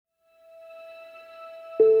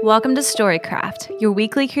Welcome to STORYCraft, your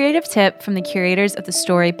weekly creative tip from the curators of the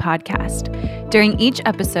Story podcast. During each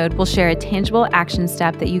episode, we'll share a tangible action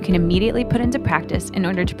step that you can immediately put into practice in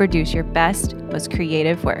order to produce your best, most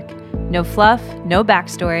creative work. No fluff, no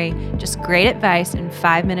backstory, just great advice in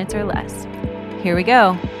 5 minutes or less. Here we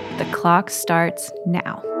go. The clock starts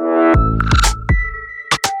now.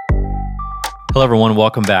 Hello, everyone.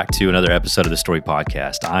 Welcome back to another episode of the Story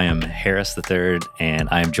Podcast. I am Harris III, and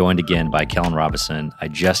I am joined again by Kellen Robinson. I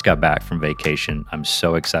just got back from vacation. I'm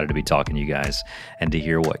so excited to be talking to you guys and to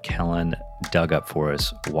hear what Kellen dug up for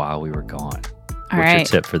us while we were gone. What's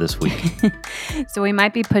your tip for this week? So we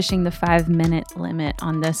might be pushing the 5-minute limit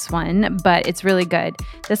on this one, but it's really good.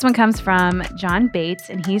 This one comes from John Bates,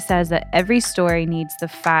 and he says that every story needs the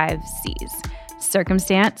 5 C's: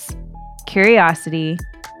 circumstance, curiosity,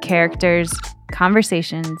 characters,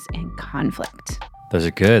 conversations, and conflict. Those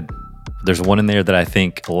are good. There's one in there that I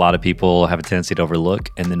think a lot of people have a tendency to overlook,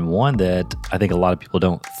 and then one that I think a lot of people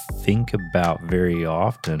don't think about very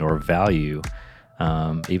often or value,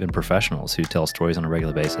 even professionals who tell stories on a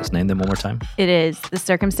regular basis. Name them one more time. It is the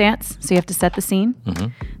circumstance, so you have to set the scene. Mm-hmm.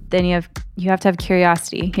 Then you have to have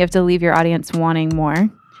curiosity. You have to leave your audience wanting more.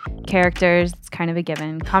 Characters, it's kind of a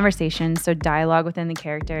given. Conversation, so dialogue within the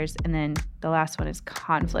characters. And then the last one is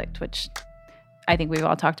conflict, which I think we've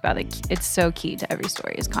all talked about. Like, it's so key to every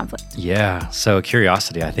story is conflict. Yeah. So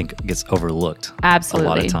curiosity, I think, gets overlooked. Absolutely. A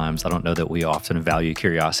lot of times. I don't know that we often value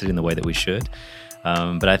curiosity in the way that we should.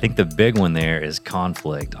 But I think the big one there is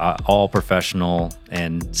conflict. All professional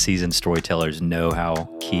and seasoned storytellers know how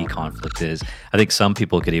key conflict is. I think some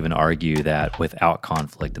people could even argue that without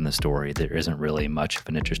conflict in the story, there isn't really much of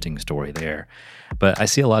an interesting story there. But I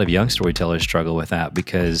see a lot of young storytellers struggle with that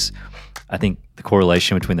because I think the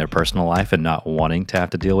correlation between their personal life and not wanting to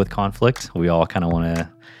have to deal with conflict, we all kind of want to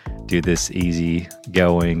do this easy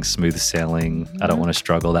going, smooth sailing. I don't want to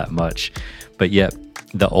struggle that much. But yet,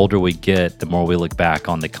 the older we get, the more we look back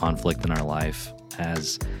on the conflict in our life,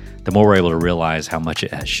 as the more we're able to realize how much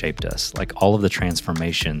it has shaped us. Like, all of the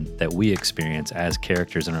transformation that we experience as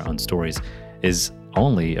characters in our own stories is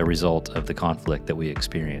only a result of the conflict that we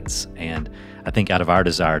experience. And I think out of our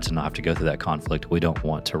desire to not have to go through that conflict, we don't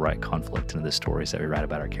want to write conflict into the stories that we write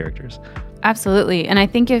about our characters. Absolutely. And I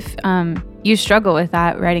think if you struggle with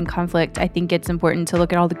that, writing conflict, I think it's important to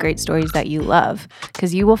look at all the great stories that you love,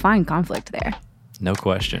 because you will find conflict there. No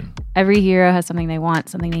question. Every hero has something they want,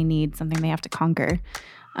 something they need, something they have to conquer.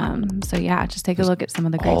 So yeah, just take a look at some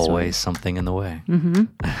of the great stories. Always something in the way. Mm-hmm.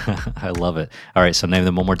 I love it. All right, so name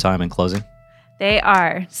them one more time in closing. They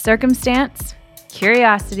are circumstance,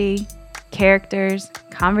 curiosity, characters,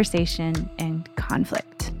 conversation, and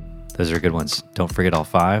conflict. Those are good ones. Don't forget all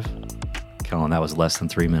 5. Kellen, that was less than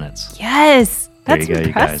 3 minutes. Yes, that's there you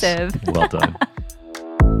impressive. Go, you guys. Well done.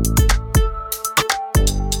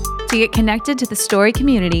 To get connected to the Story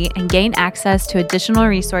community and gain access to additional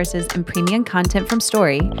resources and premium content from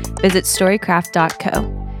Story, visit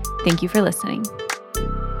storycraft.co. Thank you for listening.